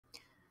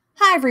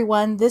Hi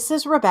everyone, this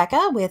is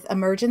Rebecca with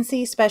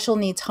Emergency Special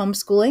Needs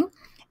Homeschooling,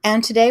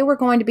 and today we're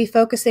going to be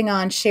focusing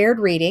on shared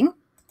reading.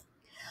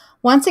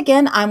 Once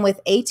again, I'm with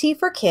AT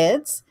for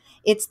Kids.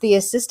 It's the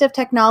Assistive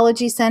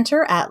Technology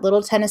Center at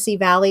Little Tennessee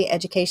Valley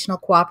Educational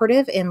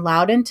Cooperative in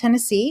Loudon,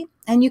 Tennessee,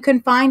 and you can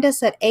find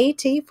us at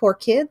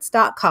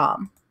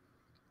atforkids.com.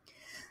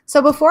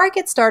 So before I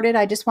get started,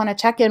 I just want to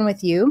check in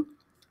with you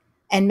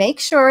and make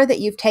sure that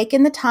you've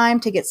taken the time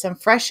to get some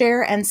fresh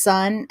air and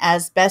sun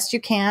as best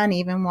you can,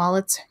 even while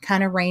it's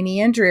kind of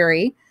rainy and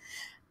dreary,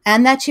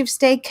 and that you've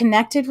stayed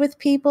connected with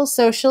people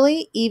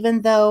socially,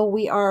 even though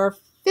we are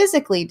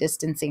physically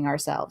distancing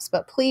ourselves.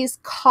 But please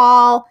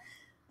call,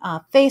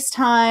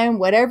 FaceTime,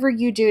 whatever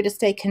you do to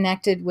stay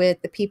connected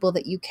with the people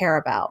that you care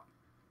about.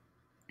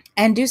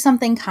 And do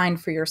something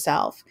kind for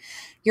yourself.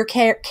 You're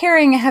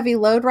carrying a heavy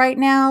load right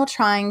now,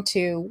 trying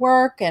to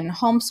work and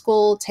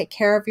homeschool, take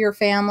care of your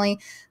family.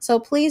 So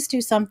please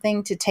do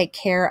something to take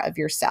care of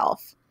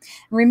yourself.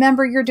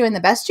 Remember, you're doing the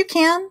best you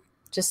can.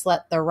 Just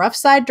let the rough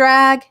side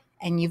drag,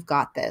 and you've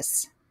got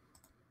this.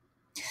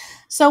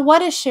 So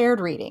what is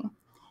shared reading?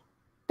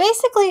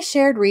 Basically,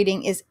 shared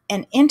reading is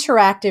an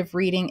interactive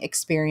reading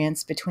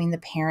experience between the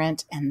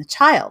parent and the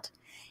child.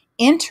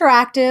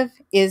 Interactive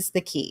is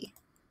the key.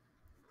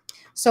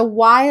 So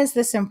why is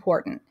this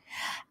important?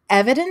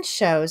 Evidence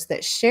shows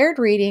that shared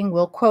reading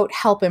will, quote,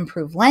 help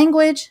improve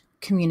language,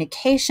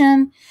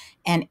 communication,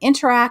 and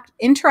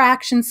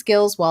interaction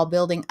skills while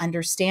building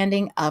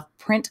understanding of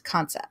print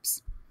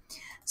concepts.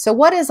 So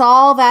what does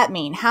all that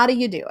mean? How do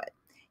you do it?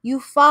 You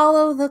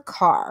follow the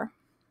car.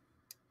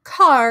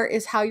 Car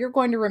is how you're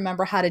going to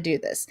remember how to do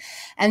this.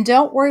 And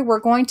don't worry, we're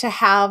going to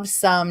have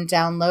some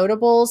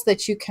downloadables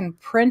that you can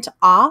print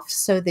off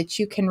so that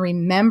you can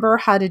remember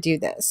how to do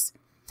this.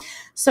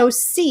 So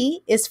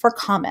C is for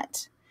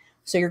comment.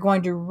 So you're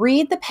going to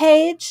read the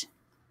page,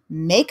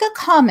 make a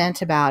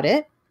comment about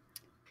it,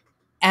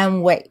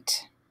 and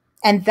wait.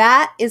 And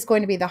that is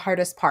going to be the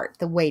hardest part,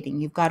 the waiting.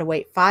 You've got to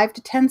wait 5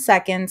 to 10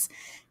 seconds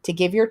to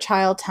give your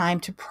child time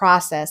to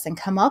process and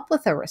come up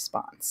with a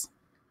response.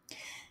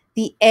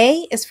 The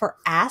A is for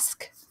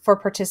ask for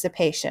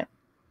participation.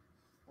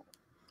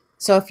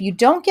 So if you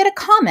don't get a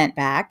comment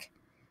back,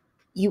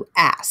 you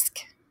ask.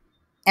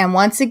 And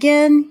once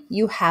again,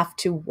 you have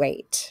to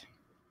wait.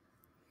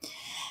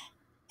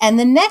 And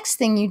the next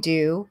thing you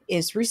do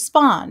is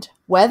respond.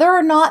 Whether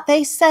or not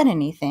they said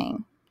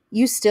anything,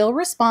 you still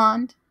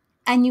respond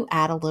and you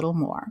add a little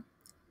more.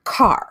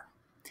 CAR.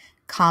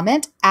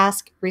 Comment,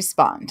 ask,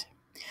 respond.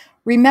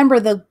 Remember,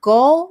 the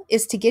goal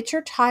is to get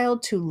your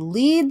child to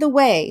lead the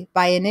way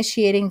by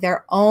initiating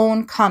their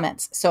own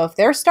comments. So if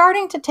they're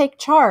starting to take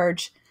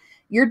charge,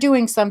 you're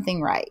doing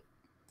something right.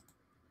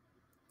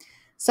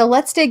 So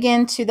let's dig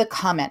into the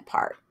comment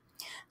part.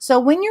 So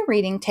when you're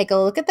reading, take a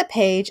look at the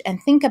page and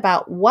think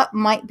about what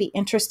might be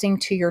interesting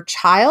to your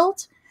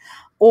child,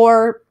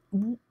 or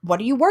what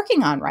are you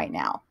working on right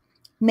now?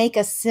 Make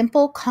a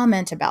simple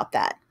comment about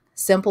that.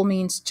 Simple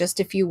means just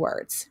a few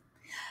words.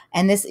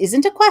 And this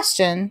isn't a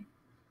question.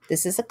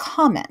 This is a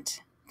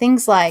comment.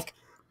 Things like,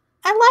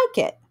 I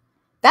like it.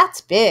 That's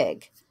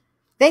big.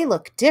 They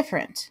look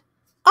different.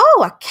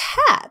 Oh, a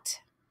cat.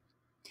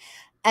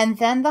 And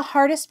then the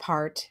hardest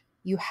part,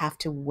 you have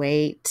to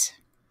wait.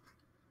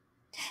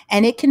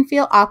 And it can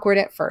feel awkward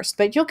at first,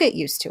 but you'll get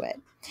used to it.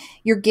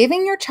 You're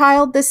giving your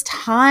child this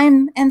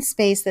time and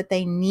space that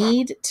they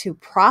need to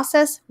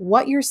process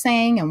what you're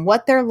saying and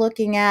what they're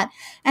looking at,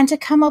 and to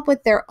come up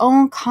with their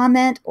own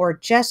comment or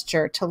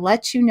gesture to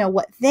let you know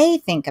what they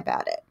think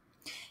about it.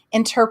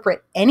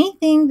 Interpret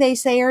anything they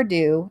say or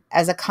do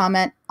as a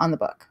comment on the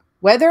book.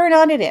 Whether or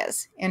not it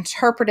is,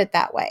 interpret it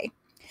that way.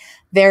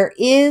 There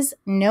is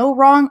no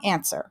wrong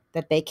answer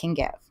that they can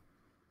give.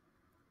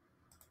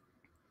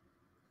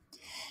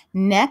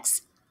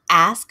 Next,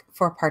 ask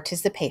for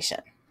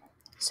participation.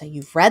 So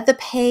you've read the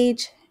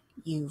page,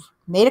 you've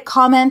made a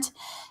comment,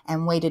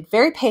 and waited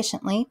very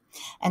patiently,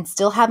 and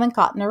still haven't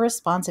gotten a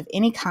response of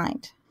any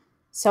kind.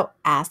 So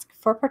ask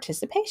for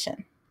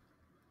participation.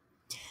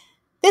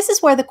 This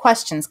is where the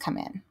questions come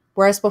in,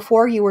 whereas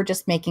before you were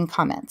just making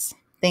comments.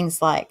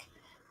 Things like,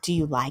 do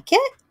you like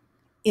it?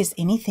 Is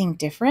anything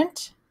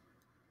different?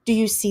 Do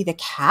you see the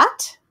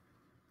cat?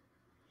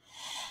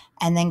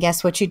 And then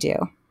guess what you do?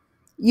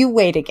 You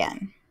wait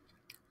again.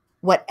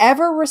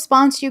 Whatever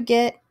response you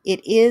get,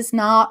 it is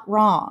not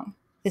wrong.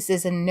 This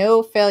is a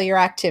no failure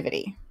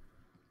activity.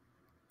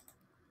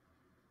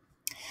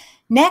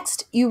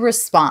 Next, you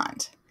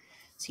respond.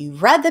 So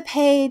you've read the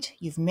page,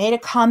 you've made a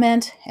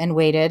comment and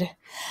waited,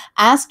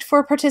 asked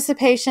for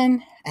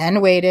participation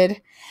and waited,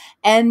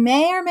 and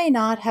may or may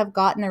not have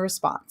gotten a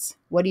response.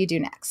 What do you do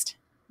next?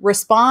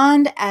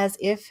 Respond as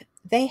if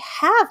they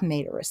have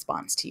made a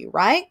response to you,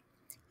 right?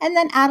 And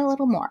then add a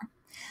little more.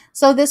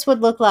 So this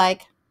would look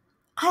like,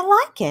 I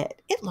like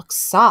it. It looks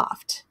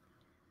soft.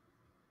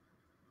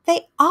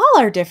 They all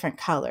are different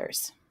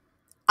colors.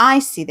 I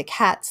see the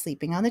cat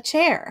sleeping on the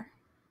chair.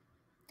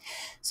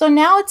 So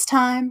now it's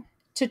time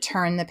to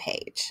turn the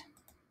page.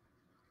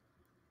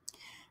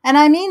 And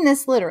I mean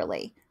this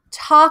literally.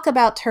 Talk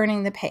about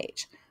turning the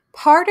page.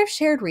 Part of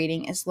shared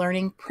reading is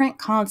learning print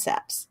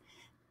concepts.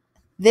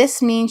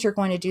 This means you're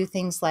going to do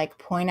things like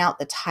point out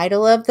the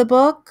title of the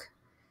book,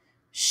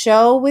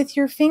 show with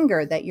your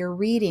finger that you're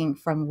reading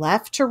from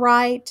left to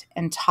right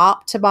and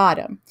top to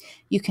bottom.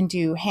 You can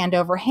do hand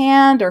over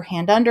hand or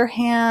hand under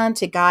hand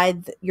to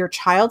guide your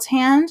child's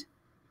hand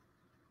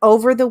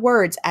over the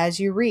words as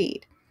you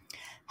read.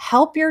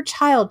 Help your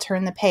child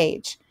turn the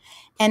page.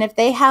 And if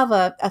they have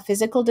a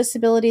physical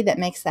disability that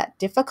makes that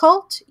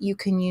difficult, you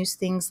can use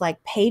things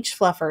like page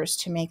fluffers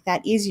to make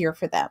that easier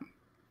for them.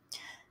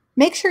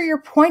 Make sure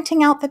you're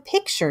pointing out the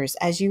pictures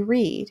as you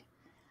read.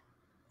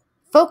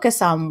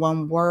 Focus on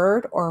one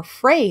word or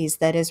phrase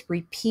that is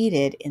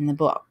repeated in the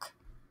book.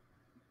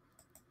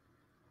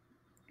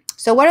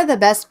 So what are the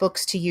best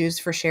books to use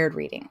for shared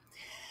reading?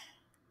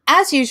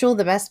 As usual,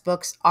 the best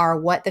books are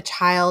what the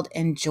child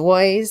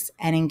enjoys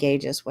and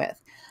engages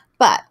with.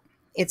 But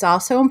it's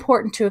also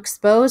important to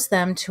expose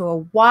them to a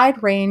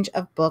wide range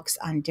of books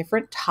on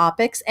different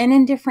topics and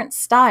in different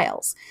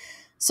styles.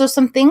 So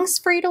some things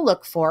for you to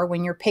look for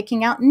when you're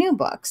picking out new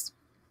books.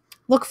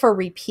 Look for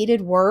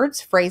repeated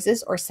words,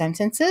 phrases, or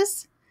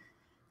sentences,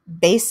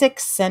 basic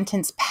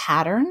sentence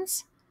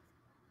patterns,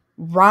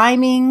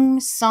 rhyming,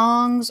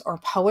 songs, or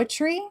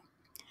poetry.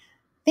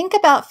 Think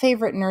about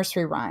favorite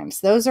nursery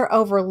rhymes. Those are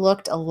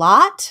overlooked a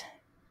lot,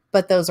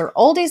 but those are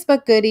oldies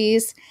but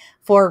goodies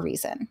for a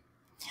reason.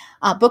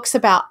 Books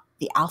about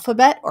the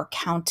alphabet or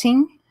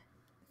counting,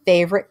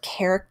 favorite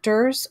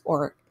characters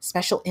or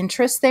special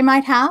interests they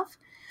might have.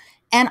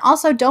 And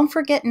also don't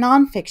forget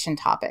nonfiction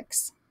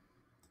topics.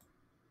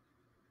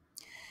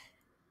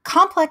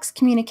 Complex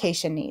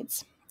communication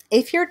needs.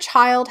 If your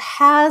child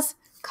has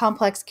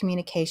complex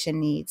communication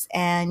needs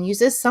and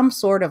uses some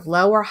sort of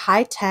low or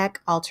high-tech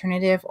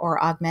alternative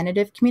or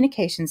augmentative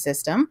communication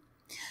system,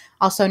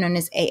 also known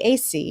as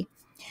AAC,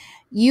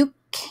 you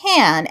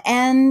can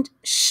and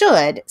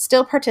should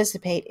still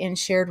participate in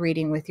shared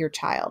reading with your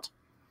child.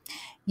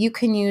 You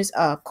can use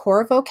a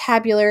core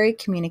vocabulary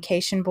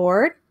communication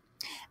board.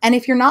 And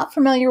if you're not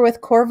familiar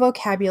with core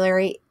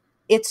vocabulary,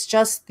 it's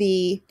just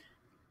the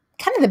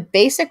kind of the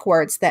basic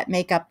words that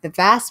make up the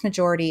vast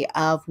majority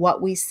of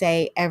what we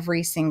say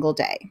every single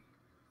day.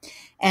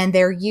 And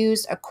they're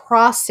used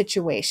across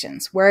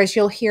situations, whereas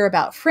you'll hear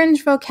about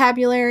fringe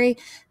vocabulary,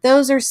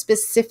 those are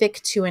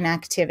specific to an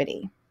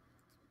activity.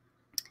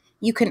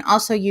 You can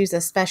also use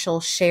a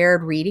special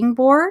shared reading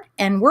board,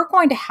 and we're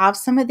going to have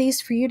some of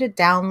these for you to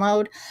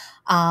download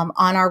on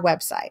our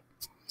website.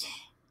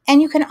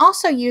 And you can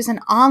also use an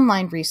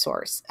online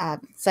resource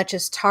such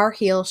as Tar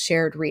Heel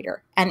Shared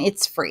Reader, and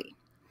it's free.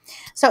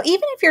 So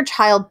even if your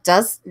child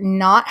does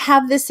not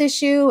have this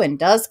issue and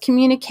does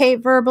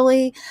communicate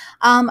verbally,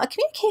 a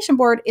communication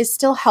board is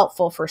still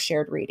helpful for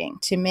shared reading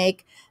to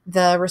make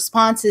the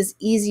responses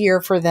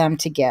easier for them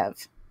to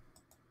give.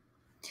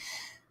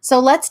 So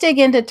let's dig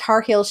into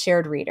Tar Heel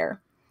Shared Reader.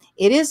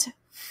 It is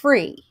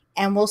free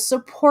and will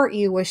support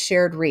you with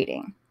shared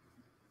reading.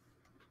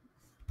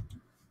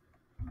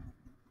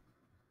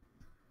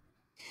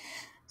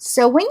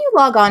 So when you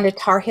log on to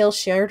Tar Heel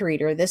Shared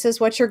Reader, this is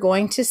what you're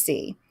going to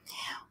see.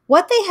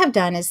 What they have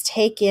done is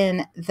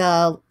taken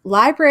the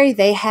library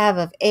they have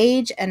of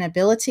age and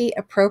ability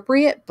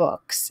appropriate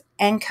books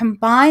and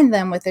combine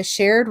them with a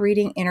shared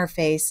reading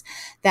interface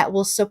that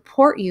will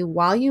support you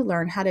while you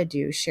learn how to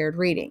do shared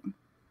reading.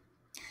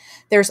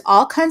 There's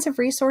all kinds of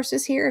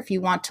resources here if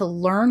you want to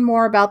learn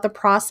more about the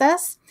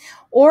process,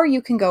 or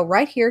you can go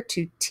right here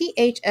to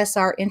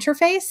THSR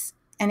interface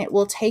and it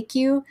will take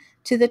you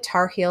to the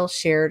Tar Heel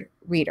Shared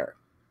Reader.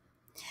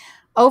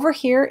 Over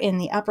here in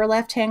the upper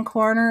left-hand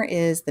corner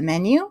is the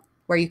menu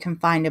where you can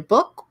find a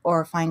book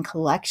or find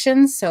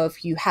collections. So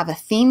if you have a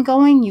theme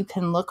going, you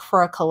can look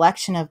for a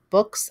collection of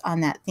books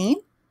on that theme.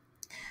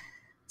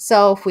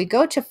 So if we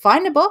go to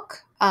find a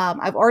book,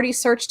 I've already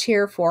searched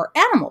here for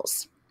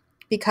animals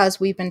because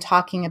we've been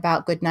talking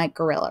about Goodnight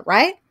Gorilla,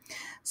 right?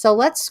 So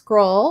let's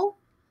scroll.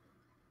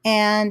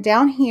 And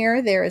down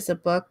here, there is a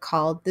book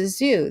called The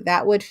Zoo.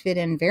 That would fit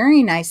in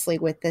very nicely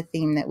with the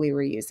theme that we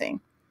were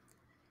using.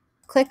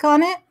 Click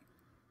on it.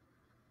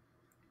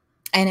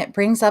 And it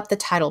brings up the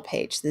title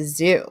page, The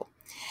Zoo.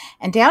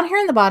 And down here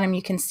in the bottom,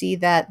 you can see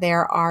that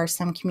there are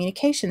some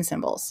communication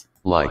symbols.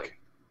 Like,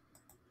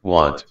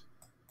 want,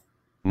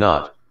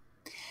 not.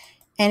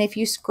 And if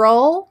you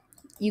scroll,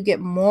 you get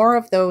more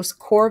of those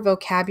core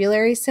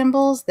vocabulary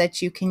symbols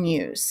that you can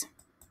use.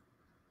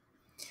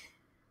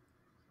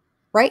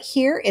 Right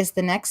here is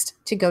the next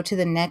to go to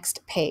the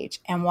next page.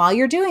 And while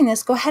you're doing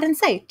this, go ahead and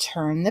say,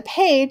 turn the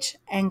page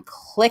and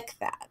click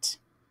that.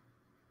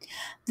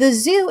 The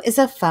zoo is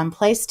a fun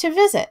place to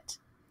visit.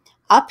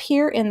 Up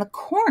here in the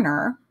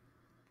corner,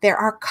 there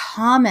are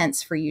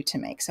comments for you to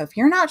make. So if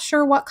you're not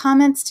sure what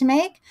comments to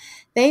make,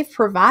 they've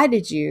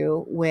provided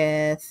you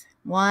with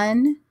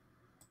 1,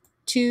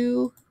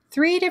 2,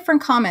 3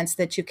 different comments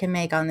that you can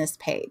make on this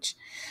page.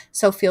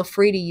 So feel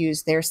free to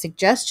use their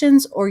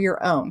suggestions or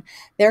your own.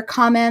 Their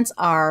comments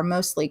are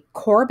mostly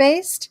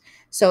core-based.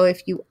 So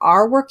if you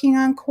are working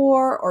on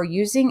core or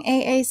using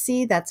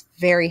AAC, that's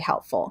very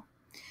helpful.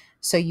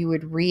 So you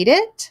would read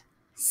it,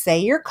 say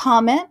your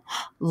comment,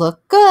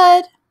 look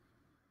good,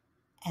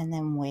 and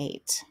then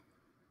wait.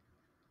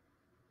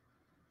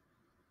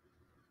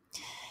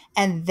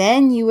 And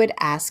then you would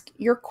ask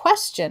your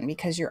question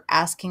because you're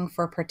asking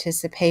for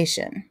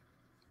participation.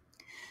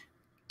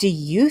 Do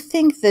you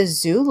think the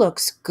zoo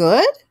looks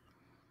good?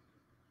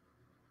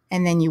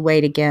 And then you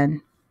wait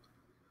again.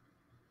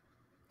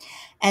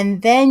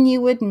 And then you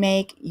would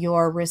make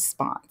your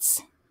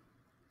response.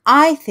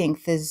 I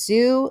think the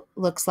zoo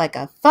looks like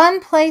a fun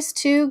place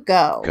to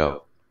go.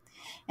 Go.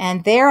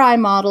 And there I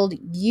modeled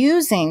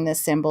using the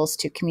symbols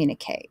to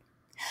communicate.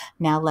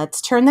 Now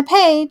let's turn the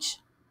page.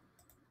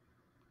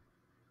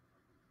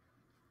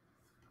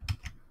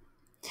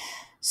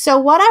 So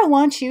what I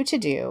want you to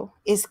do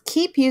is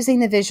keep using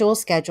the visual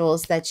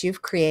schedules that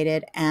you've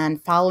created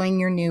and following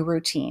your new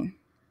routine.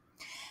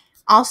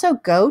 Also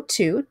go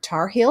to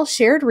Tar Heel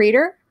Shared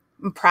Reader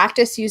and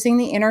practice using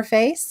the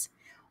interface,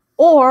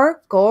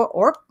 or go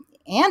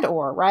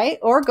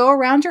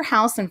around your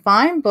house and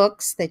find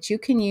books that you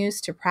can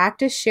use to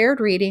practice shared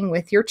reading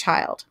with your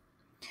child.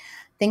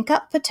 Think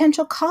up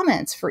potential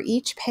comments for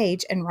each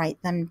page and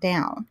write them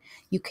down.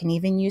 You can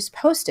even use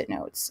Post-it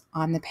notes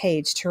on the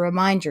page to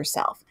remind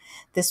yourself.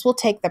 This will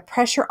take the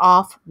pressure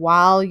off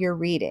while you're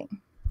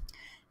reading.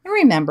 And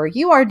remember,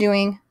 you are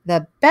doing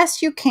the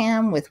best you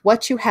can with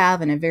what you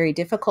have in a very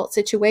difficult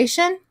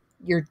situation.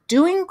 You're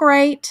doing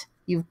great.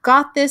 You've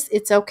got this.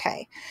 It's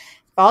okay.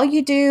 If all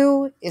you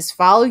do is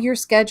follow your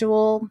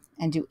schedule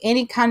and do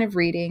any kind of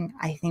reading,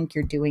 I think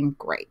you're doing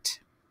great.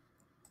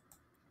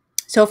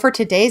 So for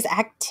today's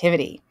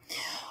activity,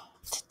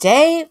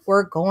 today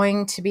we're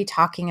going to be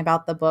talking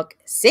about the book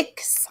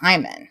Sick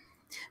Simon.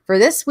 For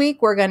this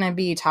week, we're going to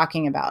be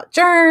talking about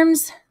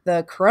germs,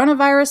 the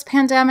coronavirus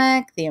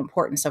pandemic, the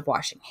importance of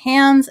washing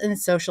hands, and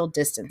social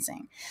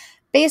distancing.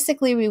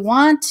 Basically, we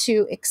want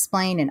to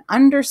explain in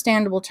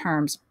understandable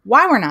terms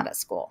why we're not at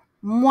school,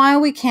 why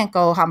we can't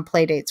go on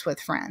play dates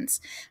with friends,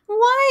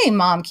 why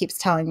mom keeps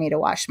telling me to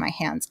wash my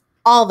hands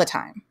all the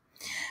time.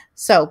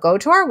 So go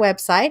to our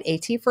website,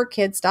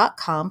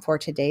 atforkids.com, for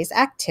today's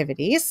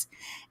activities.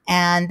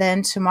 And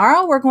then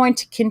tomorrow we're going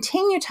to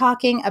continue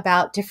talking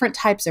about different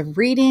types of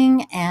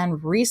reading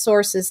and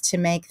resources to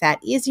make that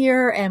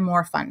easier and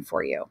more fun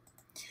for you.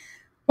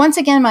 Once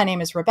again, my name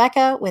is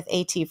Rebecca with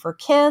AT for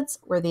Kids.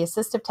 We're the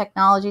Assistive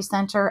Technology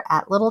Center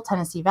at Little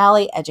Tennessee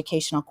Valley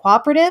Educational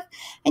Cooperative,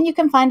 and you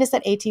can find us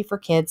at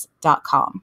atforkids.com.